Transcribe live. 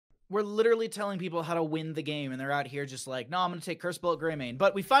we're literally telling people how to win the game, and they're out here just like, no, I'm gonna take Curse Bolt Greymane.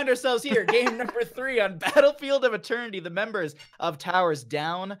 But we find ourselves here, game number 3 on Battlefield of Eternity. The members of Towers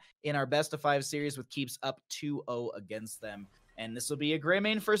down in our best of 5 series with Keeps up 2-0 against them. And this will be a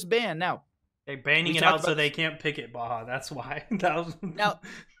Greymane first ban. Now, they're banning it out so they can't pick it, Baha. That's why. Now,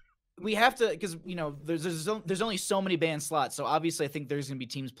 we have to, because, you know, there's only so many ban slots. So obviously, I think there's going to be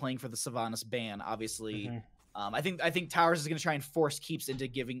teams playing for the Sylvanas ban, obviously. I think Towers is going to try and force Keeps into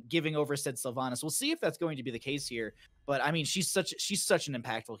giving over said Sylvanas. We'll see if that's going to be the case here. But I mean, she's such an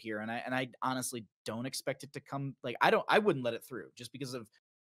impactful hero, and I honestly don't expect it to come. Like, I wouldn't let it through just because of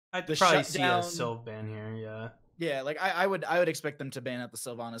I'd the probably shutdown. see a Sylv ban here. Yeah. Yeah, like I would expect them to ban out the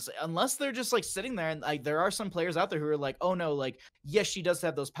Sylvanas unless they're just like sitting there, and like there are some players out there who are like, oh no, like yes, she does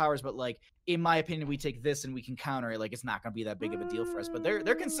have those powers, but like in my opinion, we take this and we can counter it. Like it's not gonna be that big of a deal for us. But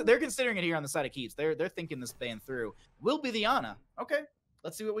they're considering it here on the side of Keeps. They're thinking this ban through. Will be the Ana. Okay,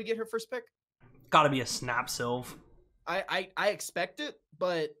 let's see what we get her first pick. Got to be a Snap Sylv. I expect it,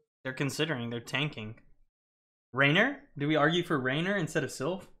 but they're considering. They're tanking. Raynor? Do we argue for Raynor instead of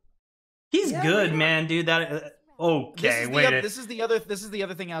Sylv? He's good, Raynor. Man, dude. That. Okay, wait. This is the other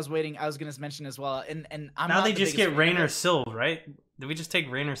thing I was going to mention as well. And I'm now not they just get Raynor Sylv, right? Did we just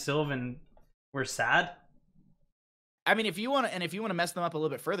take Raynor Sylv and we're sad? I mean, if you want to mess them up a little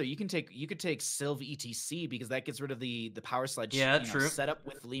bit further, you could take Sylv ETC because that gets rid of the power slide setup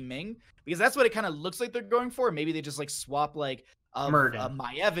with Li Ming, because that's what it kind of looks like they're going for. Maybe they just like swap like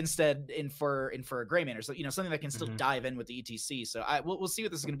Maiev instead in for a Greymane or so, you know, something that can still dive in with the ETC. So we'll see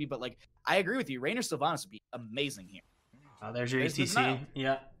what this is going to be, but like I agree with you, Raynor Sylvanas would be amazing here. There's your ETC.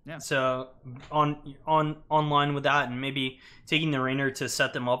 Yeah. So online with that, and maybe taking the Raynor to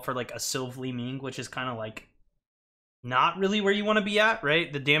set them up for like a Sylv Li Ming, which is kind of like not really where you want to be at,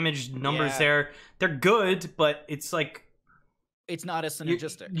 right? The damage numbers there, they're good, but it's like it's not as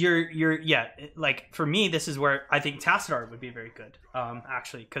synergistic. You're like for me, this is where I think Tassadar would be very good,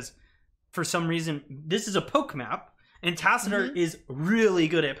 actually, because for some reason this is a poke map, and Tassadar is really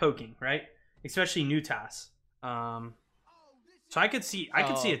good at poking, right? Especially new Tass. So I could see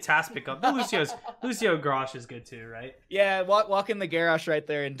a Tass pick up. The Lucio Garrosh is good too, right? Yeah, walk in the Garrosh right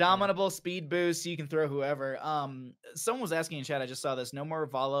there. Indomitable speed boost, so you can throw whoever. Someone was asking in chat, I just saw this. No more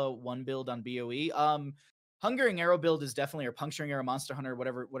Vala 1 build on BOE. Hungering Arrow build is definitely, or Puncturing Arrow, Monster Hunter,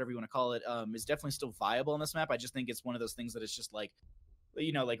 whatever you want to call it, is definitely still viable on this map. I just think it's one of those things that it's just like,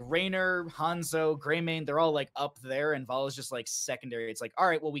 you know, like Raynor, Hanzo, Greymane, they're all like up there, and Vala's just like secondary. It's like, all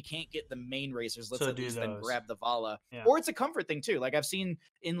right, well, we can't get the main racers. Let's at least then grab the Vala. Yeah. Or it's a comfort thing too. Like I've seen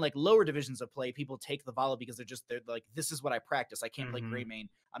in like lower divisions of play, people take the Vala because they're like, this is what I practice. I can't play Greymane.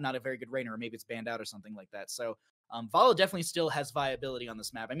 I'm not a very good Raynor, or maybe it's banned out or something like that. So Vala definitely still has viability on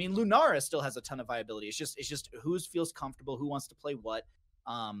this map. I mean, Lunara still has a ton of viability. It's just who feels comfortable, who wants to play what.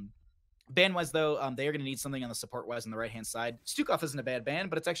 Ban-wise, though, they are going to need something on the support-wise on the right-hand side. Stukov isn't a bad ban,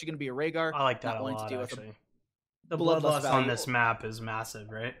 but it's actually going to be a Rhaegar. I like that a lot, actually. The Bloodlust on this map is massive,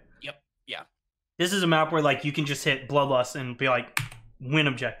 right? Yep, yeah. This is a map where, like, you can just hit Bloodlust and be like, win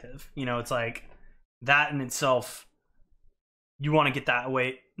objective. You know, it's like, that in itself, you want to get that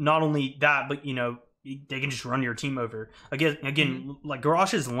away. Not only that, but, you know, they can just run your team over. Again, like,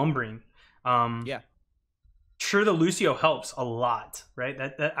 Garrosh is lumbering. Yeah. Sure, the Lucio helps a lot, right?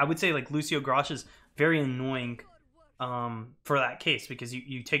 That I would say, like, Lucio Garrosh is very annoying for that case, because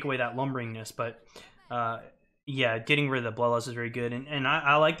you take away that lumberingness. But yeah, getting rid of the Bloodlust is very good, and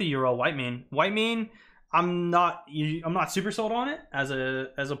I like the Ural Whitemane. Whitemane, I'm not super sold on it as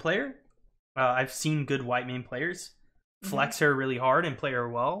a player. I've seen good Whitemane players flex her really hard and play her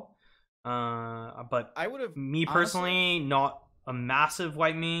well. But I would have, me personally, not a massive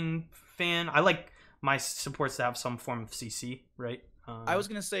Whitemane fan. I like my supports to have some form of CC, right? I was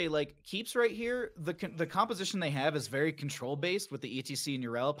gonna say, like, Keeps right here, the composition they have is very control based with the ETC and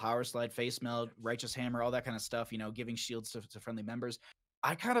Urel, Power Slide, Face Meld, Righteous Hammer, all that kind of stuff. You know, giving shields to friendly members.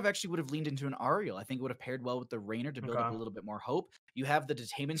 I kind of actually would have leaned into an Ariel. I think it would have paired well with the Raynor to build up a little bit more hope. You have the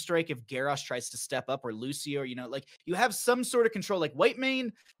Detainment Strike if Garrosh tries to step up, or Lucio, or, you know, like, you have some sort of control. Like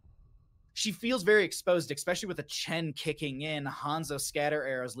Whitemane, she feels very exposed, especially with a Chen kicking in, Hanzo scatter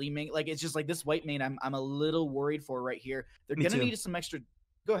arrows, Li Ming. Like, it's just like this Whitemane, I'm a little worried for right here. They're gonna need some extra.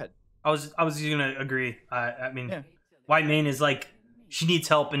 Go ahead. I was gonna agree. I mean, Whitemane is like, she needs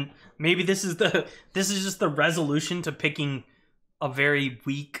help, and maybe this is just the resolution to picking a very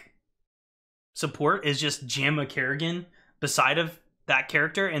weak support, is just jam a Kerrigan beside of that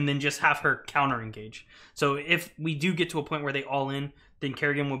character, and then just have her counter engage. So if we do get to a point where they all in, then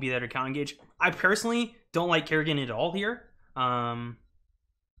Kerrigan will be there to counter engage. I personally don't like Kerrigan at all here.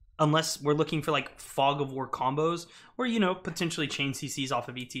 unless we're looking for like fog of war combos or, you know, potentially chain CCs off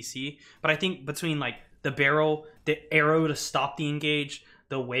of ETC. But I think between like the barrel, the arrow to stop the engage,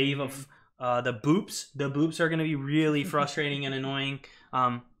 the wave of the boops are going to be really frustrating and annoying.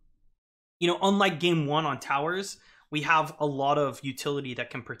 You know, unlike game 1 on towers, we have a lot of utility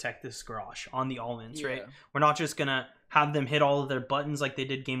that can protect this garage on the all-ins, right? We're not just going to have them hit all of their buttons like they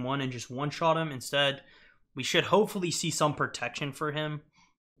did game 1 and just one-shot him. Instead, we should hopefully see some protection for him.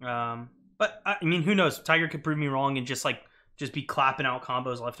 But I mean, who knows? Tiger could prove me wrong and just be clapping out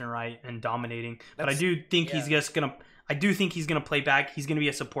combos left and right and dominating. But I do think he's just gonna. I do think he's gonna play back. He's gonna be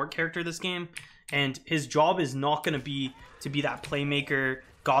a support character this game, and his job is not gonna be to be that playmaker,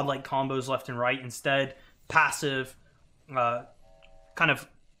 godlike combos left and right. Instead, passive, kind of,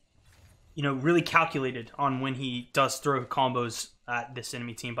 you know, really calculated on when he does throw combos at this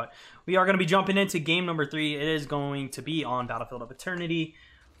enemy team. But we are going to be jumping into game number 3. It is going to be on Battlefield of Eternity.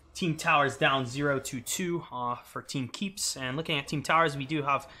 Team Towers down 0-2 for Team Keeps. And looking at Team Towers, we do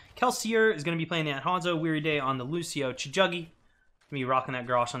have Kelsier is going to be playing the Hanzo, Weary Day on the Lucio, Chijuggy going to be rocking that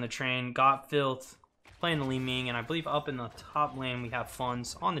Grosh on the train, Got Filth playing the Li Ming, and I believe up in the top lane we have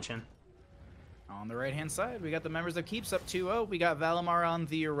Funds on the Chin. On the right-hand side, we got the members of Keeps up 2-0. We got Valimar on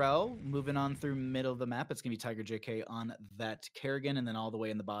the Urel. Moving on through middle of the map, it's going to be Tiger JK on that Kerrigan. And then all the way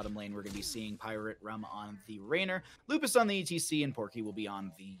in the bottom lane, we're going to be seeing Pirate Rum on the Raynor, Lupus on the ETC, and Porky will be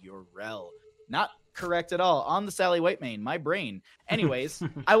on the Urel. Not correct at all. On the Sally Whitemane, my brain. Anyways,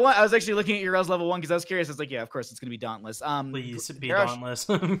 I was actually looking at Urel's level 1 because I was curious. I was like, yeah, of course it's going to be Dauntless. Please be Dauntless.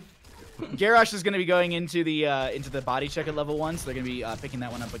 Garrosh is going to be going into the body check at level 1, so they're going to be picking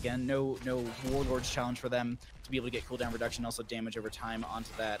that one up again. No Warlord's challenge for them to be able to get cooldown reduction, also damage over time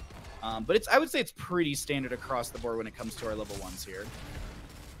onto that. But I would say it's pretty standard across the board when it comes to our level 1s here.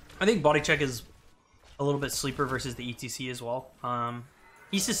 I think body check is a little bit sleeper versus the ETC as well.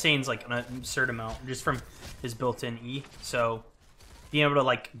 He sustains like an absurd amount just from his built-in E, so being able to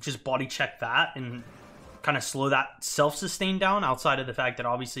like just body check that and kind of slow that self-sustain down outside of the fact that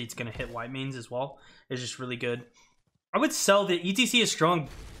obviously it's going to hit white mains as well is just really good. I would sell that ETC is strong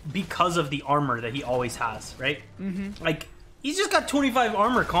because of the armor that he always has, right? Like, he's just got 25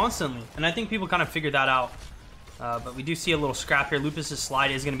 armor constantly, and I think people kind of figured that out. But we do see a little scrap here. Lupus's slide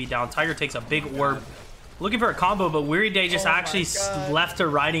is going to be down. Tiger takes a big orb. Looking for a combo, but Weary Day just actually left to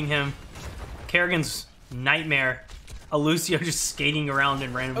riding him. Kerrigan's nightmare. A Lucio just skating around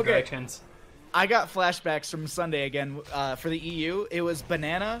in random directions. I got flashbacks from Sunday again for the EU. It was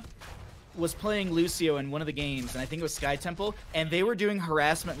Banana was playing Lucio in one of the games, and I think it was Sky Temple, and they were doing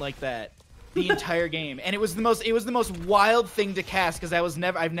harassment like that the entire game. And it was the most wild thing to cast because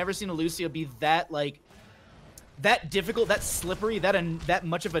I've never seen a Lucio be that that difficult, that slippery, that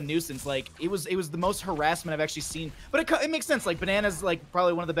much of a nuisance. Like it was the most harassment I've actually seen. But it makes sense. Like Banana's like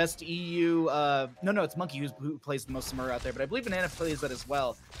probably one of the best EU. No, it's Monkey who plays the most Samuro out there. But I believe Banana plays that as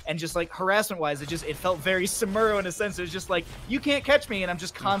well. And just like harassment wise, it felt very Samuro in a sense. It was just like you can't catch me, and I'm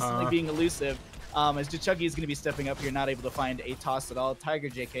just constantly being elusive. As Chuggy is going to be stepping up here, not able to find a toss at all. Tiger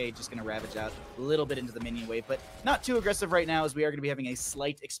JK just going to ravage out a little bit into the minion wave, but not too aggressive right now, as we are going to be having a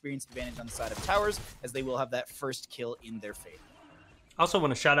slight experience advantage on the side of Towers, as they will have that first kill in their favor. I also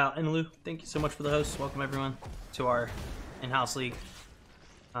want to shout out Enlu. Thank you so much for the host. Welcome everyone to our in-house league.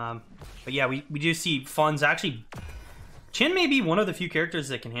 But yeah, we do see Funds actually. Chin may be one of the few characters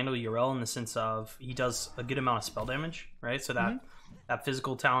that can handle Urel in the sense of he does a good amount of spell damage, right? So that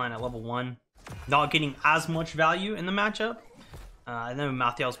physical talent at level 1. Not getting as much value in the matchup. I know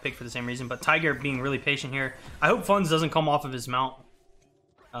Mathiel's picked for the same reason, but Tiger being really patient here. I hope Funds doesn't come off of his mount.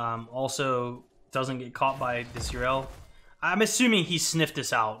 Also, doesn't get caught by this Urel. I'm assuming he sniffed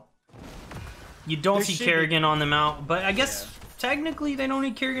this out. You don't see Kerrigan on the mount, but I guess technically they don't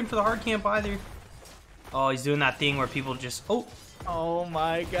need Kerrigan for the hard camp either. Oh, he's doing that thing where people just... Oh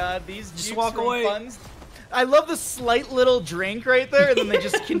my god, these just walk away. Funds. I love the slight little drink right there, and then they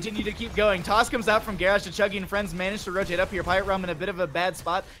just continue to keep going. Toss comes out from Garrosh to Chuggy, and friends manage to rotate up here. Pirate Rum in a bit of a bad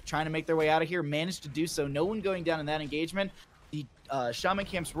spot, trying to make their way out of here. Managed to do so. No one going down in that engagement. The Shaman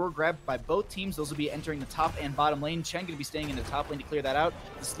camps were grabbed by both teams. Those will be entering the top and bottom lane. Chen going to be staying in the top lane to clear that out.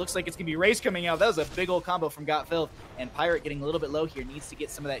 This looks like it's going to be Race coming out. That was a big old combo from Got Filth. And Pirate getting a little bit low here. Needs to get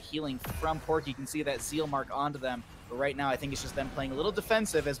some of that healing from Porky. You can see that Zeal mark onto them. But right now, I think it's just them playing a little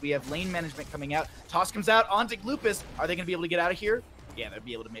defensive as we have lane management coming out. Toss comes out onto Lupus. Are they going to be able to get out of here? Yeah, they'll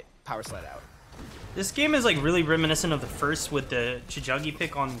be able to power slide out. This game is like really reminiscent of the first with the Chijuggy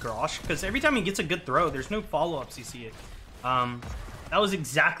pick on Grosh, because every time he gets a good throw, there's no follow-ups you see it. That was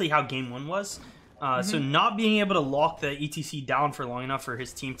exactly how game 1 was. So not being able to lock the ETC down for long enough for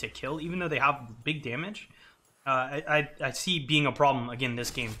his team to kill, even though they have big damage, I see being a problem again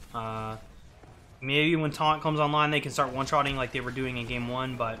this game. Maybe when Taunt comes online, they can start one-shotting like they were doing in Game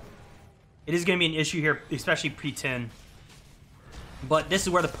 1, but it is going to be an issue here, especially pre-10. But this is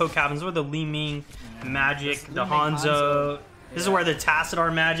where the poke happens, where the Li Ming magic, the Hanzo. This is where the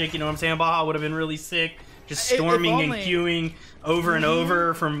Tassadar magic, you know what I'm saying, Baha would have been really sick. Just storming and queuing over and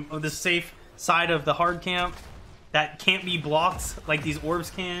over from the safe side of the hard camp that can't be blocked like these orbs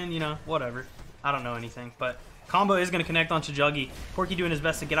can, you know, whatever. I don't know anything, but combo is going to connect on Chijuggi. Porky doing his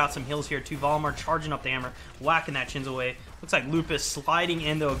best to get out some heals here too. Valimar charging up the hammer, whacking that chins away. Looks like Lupus sliding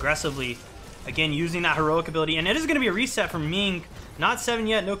in though aggressively. Again, using that heroic ability. And it is going to be a reset from Ming. Not 7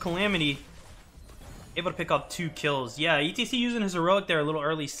 yet, no Calamity. Able to pick up 2 kills. Yeah, ETC using his heroic there a little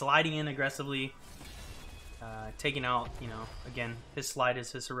early, sliding in aggressively. Taking out, you know, again, his slide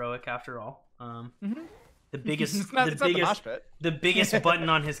is his heroic after all. The biggest, the biggest button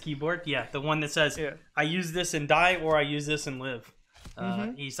on his keyboard. Yeah, the one that says, I use this and die, or I use this and live.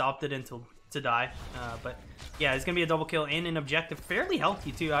 He's opted in to die. But yeah, it's going to be a double kill and an objective. Fairly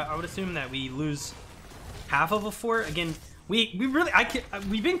healthy, too. I would assume that we lose half of a fort. Again, we've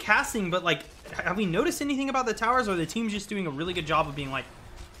been casting, but like, have we noticed anything about the towers, or the team's just doing a really good job of being like,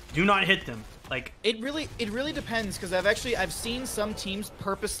 do not hit them? Like, it really depends, because I've seen some teams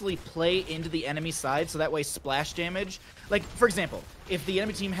purposely play into the enemy side so that way splash damage. Like, for example, if the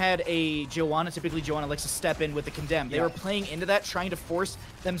enemy team had a Joanna, typically Joanna likes to step in with the Condemn. They were playing into that, trying to force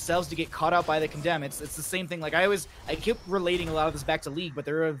themselves to get caught out by the Condemn. It's the same thing. Like, I keep relating a lot of this back to League, but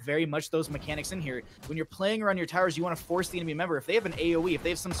there are very much those mechanics in here. When you're playing around your towers, you want to force the enemy member. If they have an AoE, if they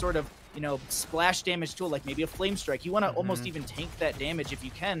have some sort of, you know, splash damage tool, like maybe a Flame Strike, you want to almost even tank that damage if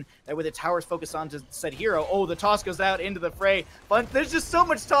you can. That way the towers focus on to said hero. Oh, the toss goes out into the fray. But there's just so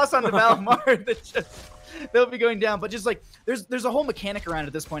much toss on the Valimar that just... they'll be going down, but just like there's a whole mechanic around it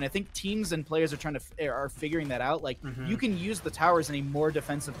at this point. I think teams and players are figuring that out. Like you can use the towers in a more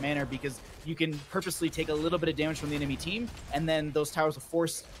defensive manner because you can purposely take a little bit of damage from the enemy team, and then those towers will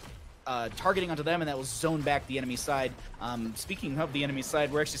force targeting onto them, and that will zone back the enemy side. Speaking of the enemy side,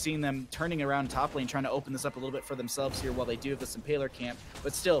 we're actually seeing them turning around top lane, trying to open this up a little bit for themselves here while they do have this Impaler camp.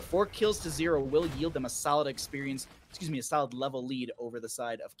 But still, 4 kills to 0 will yield them a solid a solid level lead over the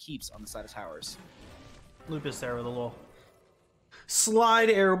side of Keeps on the side of towers. Lupus there with a little slide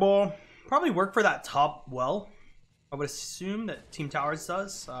airball. Probably work for that top well. I would assume that Team Towers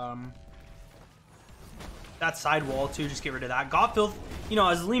does. That side wall too, just get rid of that. Godfilth, you know,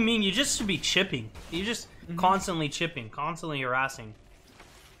 as Li Ming, you just should be chipping. You just constantly chipping, constantly harassing.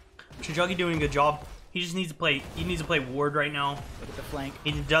 Chijuggi doing a good job. He just needs to play. He needs to play Ward right now. Look at the flank.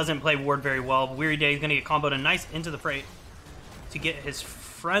 He doesn't play Ward very well. Weary Day is gonna get comboed a nice into the fray to get his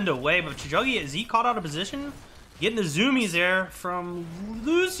friend away, but Chijuggi, is he caught out of position? Getting the zoomies there from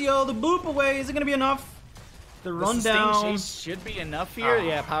Lucio, the boop away. Is it going to be enough? The rundown should be enough here.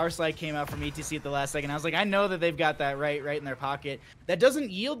 Yeah, Power Slide came out from ETC at the last second. I was like, I know that they've got that right in their pocket. That doesn't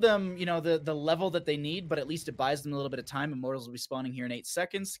yield them, you know, the level that they need, but at least it buys them a little bit of time. Immortals will be spawning here in 8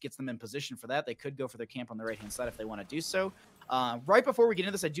 seconds, gets them in position for that. They could go for their camp on the right-hand side if they want to do so. Right before we get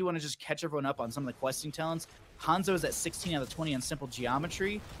into this, I do want to just catch everyone up on some of the questing talents. Hanzo is at 16 out of 20 on Simple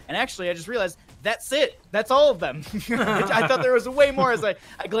Geometry. And actually, I just realized that's it. That's all of them. I thought there was way more as I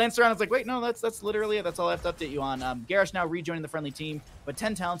glanced around. I was like, wait, no, that's literally it. That's all I have to update you on. Garrosh now rejoining the friendly team, but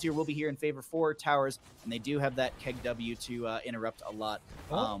 10 talents here will be here in favor for Towers, and they do have that Keg W to interrupt a lot.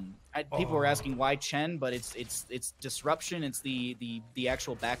 People were asking why Chen, but it's disruption. It's the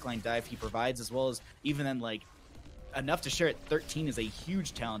actual backline dive he provides, as well as even then, like, enough to share at 13 is a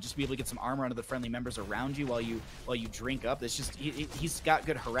huge talent. Just to be able to get some armor onto the friendly members around you while you drink up. It's just he's got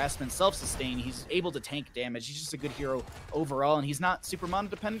good harassment, self-sustain. He's able to tank damage. He's just a good hero overall, and he's not super mana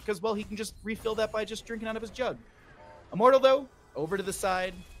dependent because, well, he can just refill that by just drinking out of his jug. Immortal though, over to the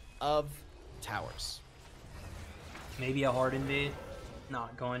side of Towers. Maybe a hard invade.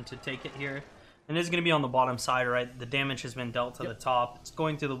 Not going to take it here. And it's going to be on the bottom side, right? The damage has been dealt to the top. It's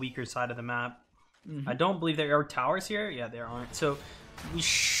going to the weaker side of the map. I don't believe there are towers here. Yeah, there aren't. So we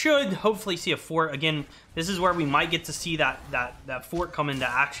should hopefully see a fort. Again, this is where we might get to see that fort come into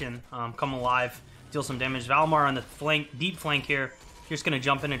action, come alive, deal some damage. Valimar on the flank, deep flank here. You're just going to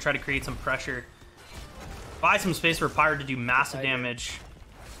jump in and try to create some pressure. Buy some space for Pyre to do massive damage.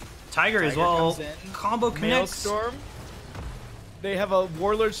 Tiger as well. Combo connects. Maelstrom. They have a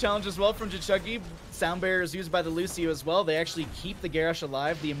Warlord challenge as well from Chijuggi. Sound Barrier is used by the Lucio as well. They actually keep the Garrosh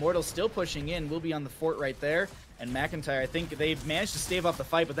alive. The Immortal still pushing in. Will be on the fort right there. And McIntyre, I think they've managed to stave off the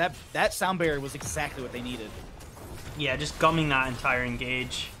fight, but that Sound Barrier was exactly what they needed. Yeah, just gumming that entire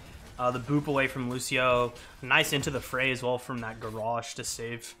engage. The boop away from Lucio. Nice into the fray as well from that Garrosh to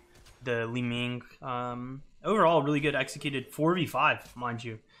save the Li Ming. overall, really good executed 4v5, mind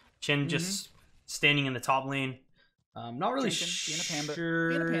you. Chen just standing in the top lane. Not really sure.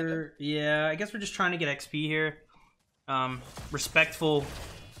 Being a panda. Yeah, I guess we're just trying to get XP here. Respectful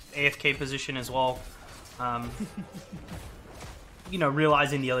AFK position as well. You know,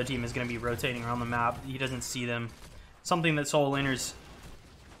 realizing the other team is going to be rotating around the map. He doesn't see them. Something that solo laners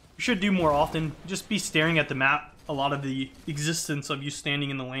should do more often. Just be staring at the map. A lot of the existence of you standing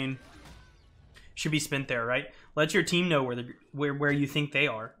in the lane should be spent there, right? Let your team know where you think they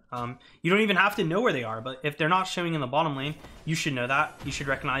are. You don't even have to know where they are, but if they're not showing in the bottom lane, you should know that. You should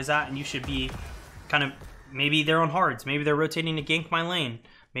recognize that, and you should be kind of, maybe they're on hards, maybe they're rotating to gank my lane,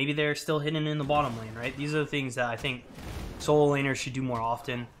 maybe they're still hidden in the bottom lane, right? These are the things that I think solo laners should do more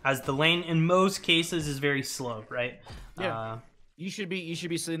often, as the lane in most cases is very slow, right? Yeah. You should be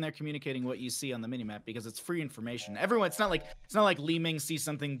sitting there communicating what you see on the minimap, because it's free information. Everyone, it's not like Li Ming sees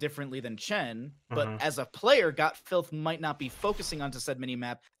something differently than Chen, but as a player, Got Filth might not be focusing onto said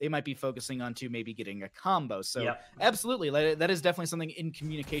minimap. They might be focusing onto maybe getting a combo. So absolutely, that is definitely something in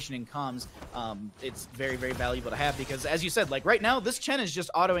communication and comms. It's very, very valuable to have, because as you said, like right now, this Chen is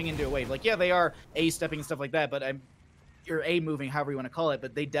just autoing into a wave. Like, yeah, they are A-stepping and stuff like that, but you're A-moving, however you want to call it,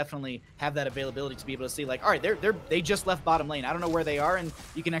 but they definitely have that availability to be able to see, like, all right, they just left bottom lane. I don't know where they are, and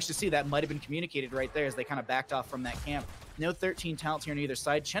you can actually see that might have been communicated right there as they kind of backed off from that camp. No 13 talents here on either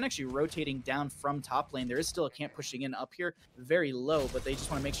side. Chen actually rotating down from top lane. There is still a camp pushing in up here, very low, but they just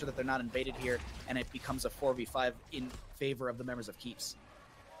want to make sure that they're not invaded here, and it becomes a 4v5 in favor of the members of Keeps.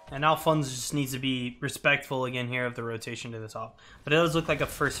 And now Funds just needs to be respectful again here of the rotation to the top. But it does look like a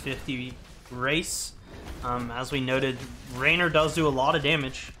first 50 race. As we noted, Raynor does do a lot of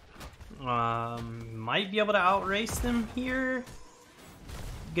damage. Might be able to outrace them here.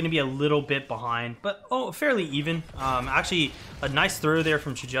 Going to be a little bit behind, but fairly even. Actually, a nice throw there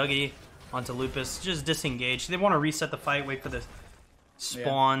from Chijuggi onto Lupus. Just disengaged. They want to reset the fight, wait for the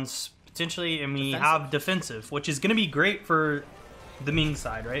spawns, potentially, and we have defensive, which is going to be great for the Ming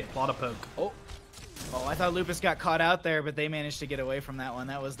side, right? A lot of poke. Oh, I thought Lupus got caught out there, but they managed to get away from that one.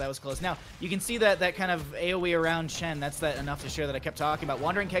 That was close. Now, you can see that kind of AoE around Chen. That's that enough to share that I kept talking about.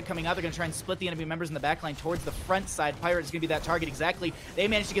 Wandering Keg coming out. They're going to try and split the enemy members in the backline towards the front side. Pirate is going to be that target exactly. They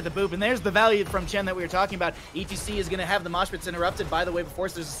managed to get the boop, and there's the value from Chen that we were talking about. ETC is going to have the mosh pits interrupted. By the way, before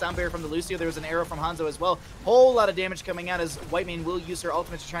there's a sound barrier from the Lucio. There was an arrow from Hanzo as well. Whole lot of damage coming out as Whitemane will use her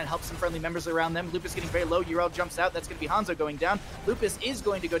ultimate to try and help some friendly members around them. Lupus getting very low. Uriel jumps out. That's going to be Hanzo going down. Lupus is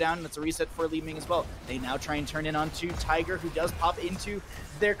going to go down, and that's a reset for Li Ming as well. They now try and turn in onto Tiger, who does pop into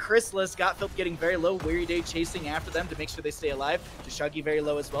their Chrysalis. Gotfilp getting very low. Weary Day chasing after them to make sure they stay alive. Shuggy very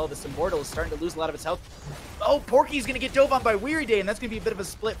low as well. This Immortal is starting to lose a lot of its health. Oh, Porky's going to get dove on by Weary Day, and that's going to be a bit of a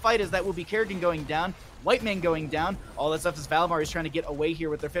split fight, as that will be Kerrigan going down. Whitemane going down. All that's left is Valimar is trying to get away here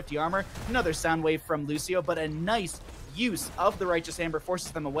with their 50 armor. Another sound wave from Lucio, but a nice use of the Righteous Amber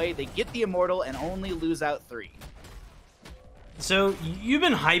forces them away. They get the Immortal and only lose out 3. So you've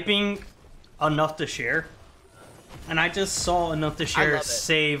been hyping enough to share, and I just saw enough to share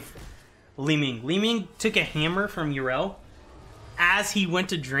save Li Ming. Li Ming took a hammer from Uriel as he went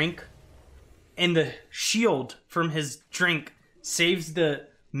to drink, and the shield from his drink saves the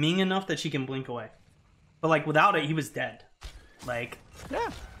Ming enough that she can blink away. But like without it, he was dead. Like,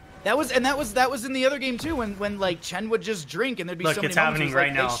 yeah. That was in the other game too, when like Chen would just drink and there'd be so many moments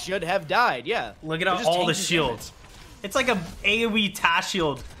right now. They should have died. Yeah. Look at all the shields. It's like a AoE TAS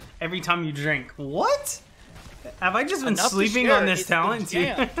shield every time you drink. What? Have I just been sleeping on this talent too?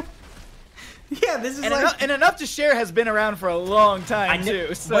 Yeah, this is and Enough to Share has been around for a long time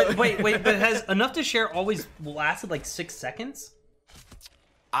too. So. Wait, but has Enough to Share always lasted like 6 seconds?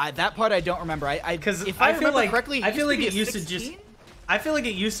 That part I don't remember. Because if I remember correctly, I feel like it used to just. I feel like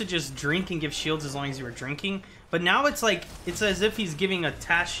it used to just drink and give shields as long as you were drinking, but now it's like it's as if he's giving a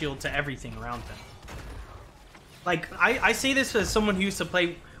TAS shield to everything around him. Like I say this as someone who used to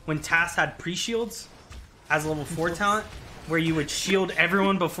play when TAS had pre-shields as a level 4 talent, where you would shield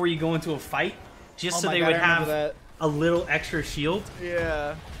everyone before you go into a fight, just so they would have a little extra shield.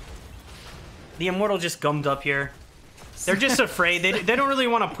 Yeah. The Immortal just gummed up here. They're just afraid. They don't really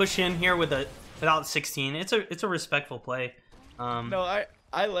want to push in here without 16. It's a respectful play. No,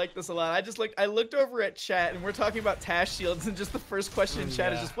 I like this a lot. I looked over at chat, and we're talking about TAS shields, and just the first question in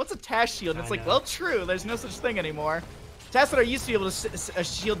chat is just, what's a TAS shield? And it's like, well, true. There's no such thing anymore. Tassadar used to be able to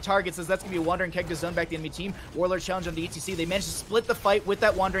shield targets, as that's going to be a Wandering Keg to zone back the enemy team. Warlord challenge on the ETC. They managed to split the fight with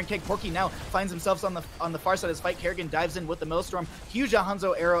that Wandering Keg. Porky now finds himself on the far side of his fight. Kerrigan dives in with the Maelstrom. Huge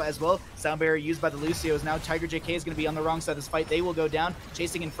Hanzo arrow as well. Sound barrier used by the Lucios. Now Tiger JK is going to be on the wrong side of this fight. They will go down,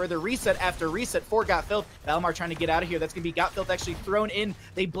 chasing in further reset after reset for Got Filth. Valimar trying to get out of here. That's going to be Got Filth actually thrown in.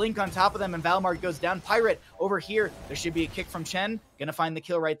 They blink on top of them, and Valimar goes down. Pirate over here. There should be a kick from Chen. Gonna find the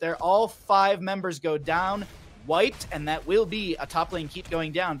kill right there. All 5 members go down, wiped, and that will be a top lane keep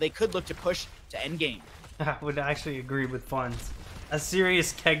going down. They could look to push to end game. I would actually agree with Funds. A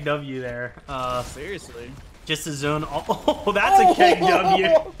serious keg W there. Seriously. Just a zone. Oh, that's a keg W.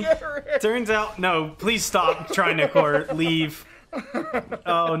 Turns out, no, please stop trying to leave.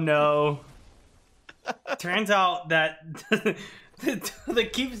 Oh no. Turns out that the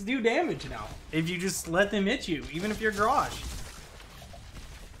keeps do damage now if you just let them hit you, even if you're garage.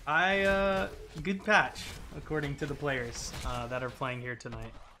 Good patch according to the players that are playing here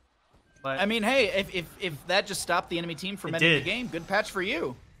tonight. But I mean, hey, if that just stopped the enemy team from ending the game, good patch for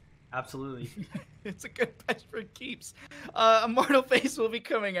you. Absolutely. It's a good patch for keeps. Immortal Face will be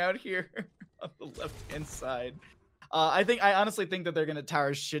coming out here on the left-hand side. I honestly think that they're gonna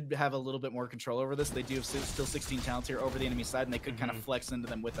Towers should have a little bit more control over this. They do have still 16 talents here over the enemy side, and they could kind of flex into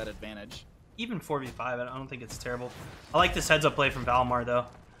them with that advantage. Even 4v5, I don't think it's terrible. I like this heads-up play from Valimar, though.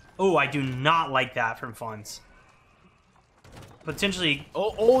 Oh, I do not like that from Funds. Potentially.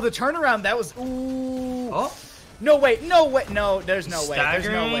 Oh, the turnaround. That was. Ooh. Oh. No way. No way. No, there's no way. There's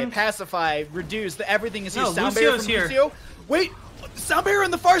no way. Pacify. Reduce. Everything is here. No, Sound barrier from here. Lucio. Wait. Sound barrier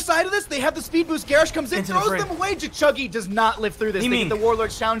on the far side of this. They have the speed boost. Garrosh comes in, throws them away. Chuggy does not live through this. They get the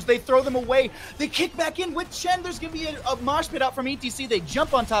Warlord's challenge. They throw them away. They kick back in with Chen. There's going to be a mosh pit out from ETC. They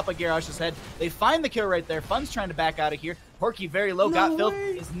jump on top of Garrosh's head. They find the kill right there. Fun's trying to back out of here. Porky very low. Got Filth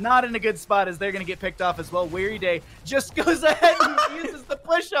is not in a good spot as they're going to get picked off as well. Weary Day just goes ahead and uses the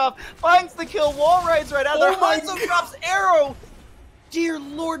push off. Finds the kill. Wall rides right out there. Hanzo drops arrow. Dear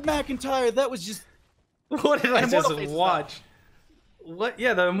Lord McIntyre, that was just... What did I just watch? What?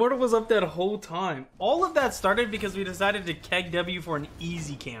 Yeah, the Immortal was up that whole time. All of that started because we decided to keg W for an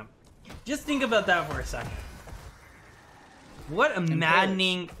easy camp. Just think about that for a second. What a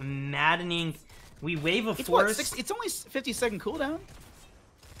maddening... We wave a force. It's only 50-second cooldown.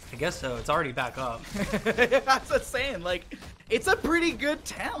 I guess so. It's already back up. That's what I'm saying. Like, it's a pretty good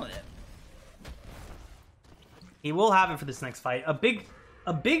talent. He will have it for this next fight. A big,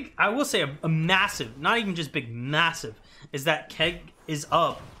 I will say a massive, not even just big, massive, is that keg is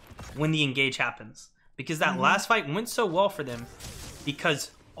up when the engage happens. Because that last fight went so well for them because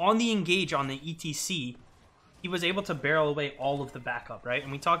on the engage on the ETC, he was able to barrel away all of the backup, right?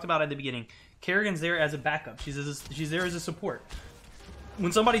 And we talked about at the beginning, Kerrigan's there as a backup. She's there as a support.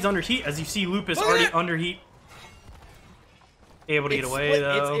 When somebody's under heat, as you see Lupus already under heat, able to get away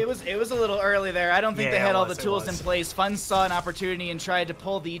though. It was a little early there. I don't think they had all the tools in place. Fun saw an opportunity and tried to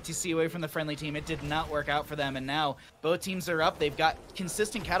pull the ETC away from the friendly team. It did not work out for them, and now both teams are up. They've got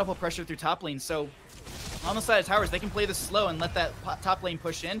consistent catapult pressure through top lane, so on the side of Towers, they can play this slow and let that top lane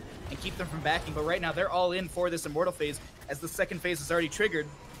push in and keep them from backing. But right now, they're all in for this Immortal phase as the second phase is already triggered.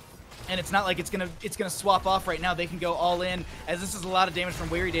 And it's not like it's gonna swap off right now. They can go all in, as this is a lot of damage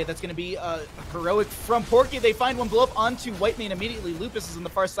from Weary Day. That's gonna be heroic from Porky. They find one blow up onto White Mane immediately. Lupus is on the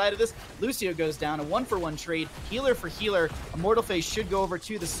far side of this. Lucio goes down. A 1-for-1 trade. Healer for healer. Immortal phase should go over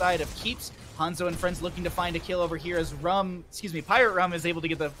to the side of Keeps. Hanzo and friends looking to find a kill over here as Pirate Rum is able to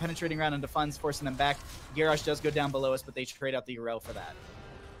get the penetrating round into Funds, forcing them back. Garrosh does go down below us, but they trade out the Urel for that.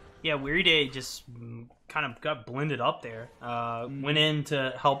 Yeah, Weary Day just kind of got blended up there. Went in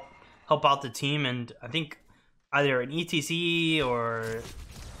to help out the team, and I think either an ETC or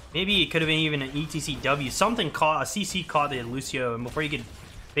maybe it could have been even an ETCW. Something caught, a CC caught the Lucio, and before he could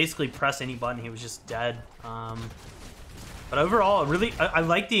basically press any button, he was just dead. But overall, really, I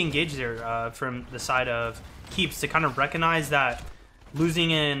like the engage there from the side of Keeps to kind of recognize that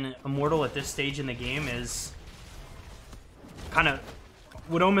losing an Immortal at this stage in the game is kind of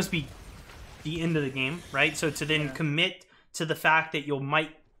would almost be the end of the game, right? So to then commit to the fact that you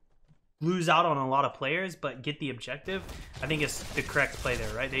might lose out on a lot of players but get the objective, I think it's the correct play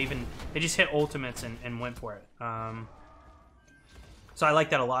there, right? They just hit ultimates and went for it. So I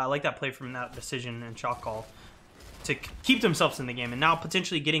like that a lot. I like that play from that decision and shot call to keep themselves in the game, and now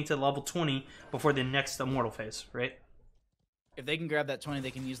potentially getting to level 20 before the next Immortal phase, right? If they can grab that 20, they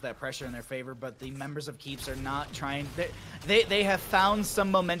can use that pressure in their favor, but the members of Keeps are not trying. They have found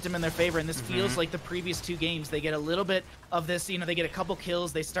some momentum in their favor, and this feels like the previous 2 games. They get a little bit of this, you know, they get a couple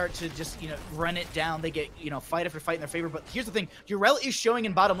kills, they start to just, you know, run it down, they get, you know, fight after fight in their favor. But here's the thing, Urel is showing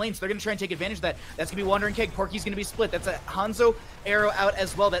in bottom lane, so they're going to try and take advantage of that. That's going to be Wandering Keg, Porky's going to be split. That's a Hanzo arrow out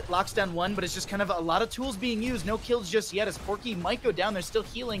as well that locks down 1, but it's just kind of a lot of tools being used. No kills just yet, as Porky might go down. They're still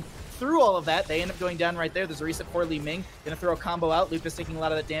healing through all of that. They end up going down right there. There's a reset for Li Ming. Gonna throw a combo out. Lupus taking a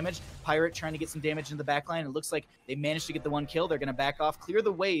lot of that damage. Pirate trying to get some damage in the backline. It looks like they managed to get the 1 kill. They're gonna back off, clear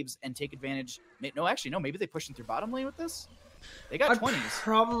the waves, and take advantage. No, actually, no. Maybe they pushed them through bottom lane with this? They got 20s.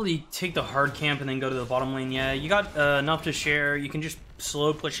 Probably take the hard camp and then go to the bottom lane. Yeah, you got enough to share. You can just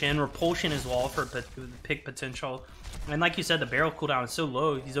slow push in. Repulsion as well for pick potential. And like you said, the barrel cooldown is so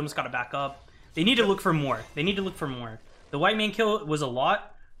low. He's almost got to back up. They need to look for more. They need to look for more. The white man kill was a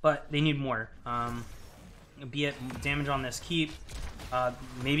lot, but they need more. Be it damage on this keep,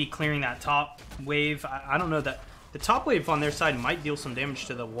 maybe clearing that top wave. I don't know, that the top wave on their side might deal some damage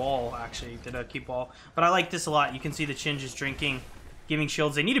to the wall, actually, to the keep wall. But I like this a lot. You can see the Chin just drinking, giving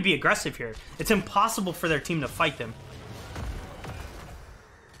shields. They need to be aggressive here. It's impossible for their team to fight them.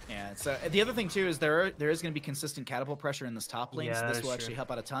 Yeah, so the other thing too is there is going to be consistent catapult pressure in this top lane, so this will actually help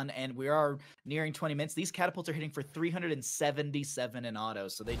out a ton. And we are nearing 20 minutes. These catapults are hitting for 377 in auto,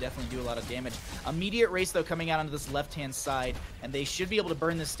 so they definitely do a lot of damage. Immediate race though coming out onto this left-hand side, and they should be able to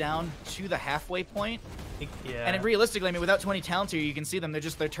burn this down to the halfway point. Yeah. And realistically, I mean, without 20 talent here, you can see them. They're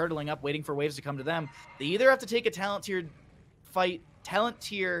turtling up, waiting for waves to come to them. They either have to take a talent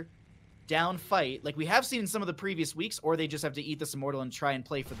tier down fight, like we have seen in some of the previous weeks, or they just have to eat this immortal and try and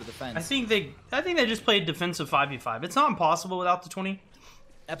play for the defense. I think they just played defensive 5v5. It's not impossible without the 20.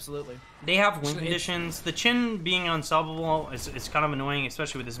 Absolutely. They have win conditions. The Chin being unstoppable is kind of annoying,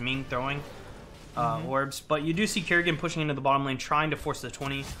 especially with his Ming throwing orbs. But you do see Kerrigan pushing into the bottom lane, trying to force the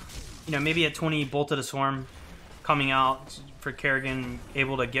 20. You know, maybe at 20, Bolt of the Swarm coming out for Kerrigan,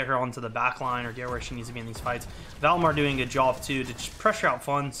 able to get her onto the back line or get where she needs to be in these fights. Valimar doing a good job too to just pressure out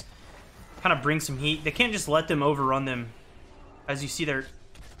funds, kind of bring some heat. They can't just let them overrun them. As you see, they're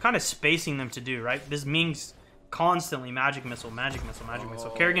kind of spacing them to do, right? This Ming's constantly magic missile, magic missile, magic missile.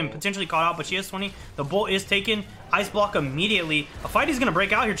 Kerrigan potentially caught out, but she has 20. The bolt is taken. Ice block immediately. A fight is going to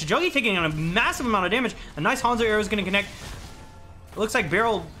break out here. Chijogi taking a massive amount of damage. A nice Hanzo arrow is going to connect. It looks like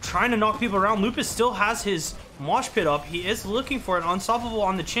Beryl trying to knock people around. Lupus still has his mosh pit up. He is looking for it. Unstoppable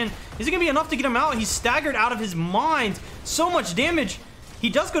on the Chin. Is it going to be enough to get him out? He's staggered out of his mind. So much damage. He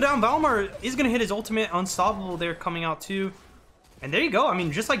does go down. Valimar is going to hit his ultimate. Unstoppable there coming out too. And there you go. I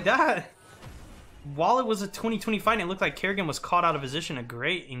mean, just like that. While it was a 2020 fight, it looked like Kerrigan was caught out of position. A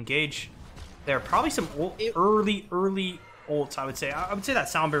great engage there. Probably some early ults, I would say. I would say that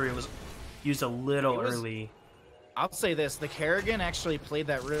sound barrier was used a little early. I'll say this, the Kerrigan actually played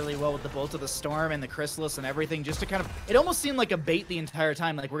that really well with the Bolt of the Storm and the Chrysalis and everything, just to kind of, it almost seemed like a bait the entire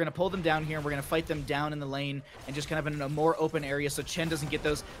time. Like, we're going to pull them down here, and we're going to fight them down in the lane, and just kind of in a more open area, so Chen doesn't get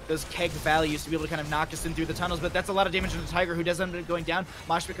those keg values to be able to kind of knock us in through the tunnels. But that's a lot of damage to the Tiger, who does end up going down.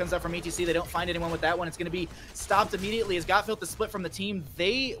 Moshpit comes out from ETC. They don't find anyone with that one. It's going to be stopped immediately as Gottfried is split from the team.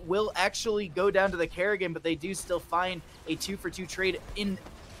 They will actually go down to the Kerrigan, but they do still find a 2-for-2 trade in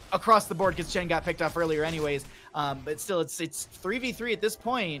across the board, because Chen got picked off earlier anyways. But still, it's 3v3 at this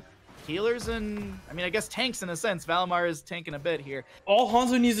point. Healers and, I mean, I guess tanks in a sense. Valimar is tanking a bit here. All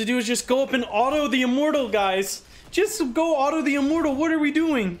Hanzo needs to do is just go up and auto the Immortal, guys. Just go auto the Immortal. What are we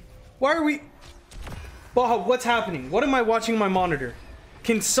doing? Why are we... Baha, what's happening? What am I watching on my monitor?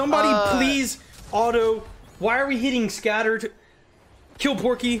 Can somebody please auto... Why are we hitting scattered? Kill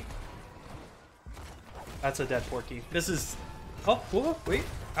Porky. That's a dead Porky. This is... Oh, whoa, wait.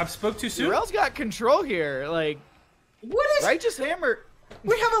 I spoke too soon. Urel's got control here. Like, what is Righteous Hammer?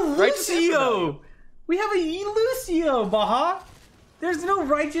 We have a Lucio. We have a Lucio, Baha. There's no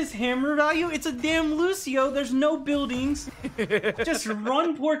Righteous Hammer value. It's a damn Lucio. There's no buildings. Just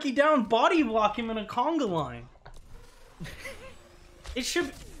run Porky down, body block him in a conga line. It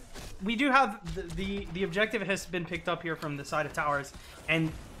should. We do have the objective has been picked up here from the side of towers,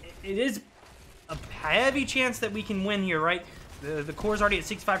 and it is a heavy chance that we can win here, right? The core is already at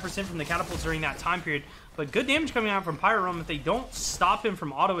 65% from the catapults during that time period, but good damage coming out from Pyro. If they don't stop him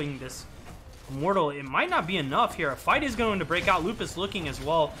from autoing this Immortal, it might not be enough here. A fight is going to break out. Lupus looking as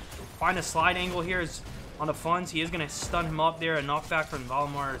well. Find a slide angle here is on the funds. He is going to stun him up there. A knockback from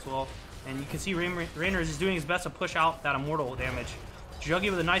Valimar as well. And you can see Raynor is doing his best to push out that Immortal damage. Juggy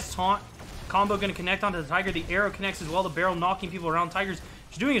with a nice taunt. Combo going to connect onto the Tiger. The arrow connects as well. The barrel knocking people around. Tiger's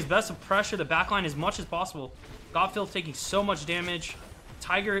just doing his best to pressure the backline as much as possible. Gottfried taking so much damage.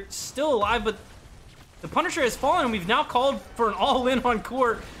 Tiger still alive, but The Punisher has fallen, and we've now called for an all-in on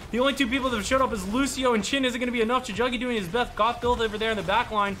court. The only two people that have showed up is Lucio and Chin. Isn't going to be enough. Chijuggy doing his best. Goth build over there in the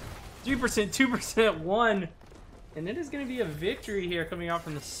back line. 3%, 2%, 1. And it is going to be a victory here coming out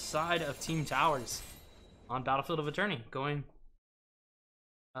from the side of Team Towers on Battlefield of Eternity.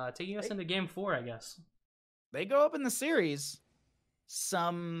 Taking us into game 4, I guess. They go up in the series.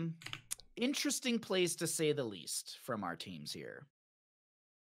 Some interesting plays, to say the least, from our teams here.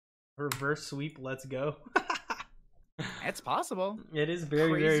 Reverse sweep, let's go. It's possible. It is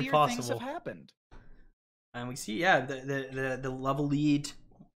very, Crazier very possible. Things have happened. And we see, yeah, the level lead,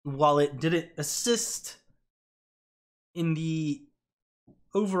 while it didn't assist in the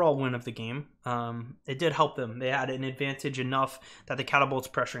overall win of the game, it did help them. They had an advantage enough that the catapults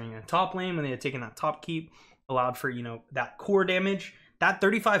pressuring in top lane when they had taken that top keep allowed for, you know, that core damage. That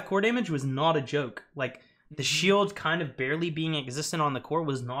 35 core damage was not a joke. Like, the shield kind of barely being existent on the core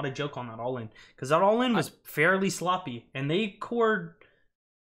was not a joke on that all-in. Because that all-in was fairly sloppy. And they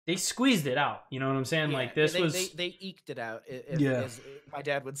squeezed it out. You know what I'm saying? Yeah, like, this was... They eked it out, as my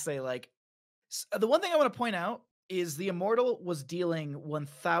dad would say. Like, the one thing I want to point out is the Immortal was dealing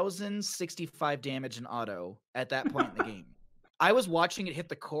 1,065 damage in auto at that point in the game. I was watching it hit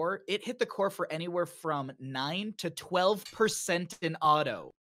the core. It hit the core for anywhere from 9 to 12% in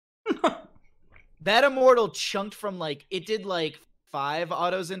auto. That Immortal chunked from, like, it did like 5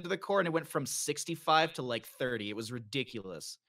 autos into the core, and it went from 65 to like 30. It was ridiculous.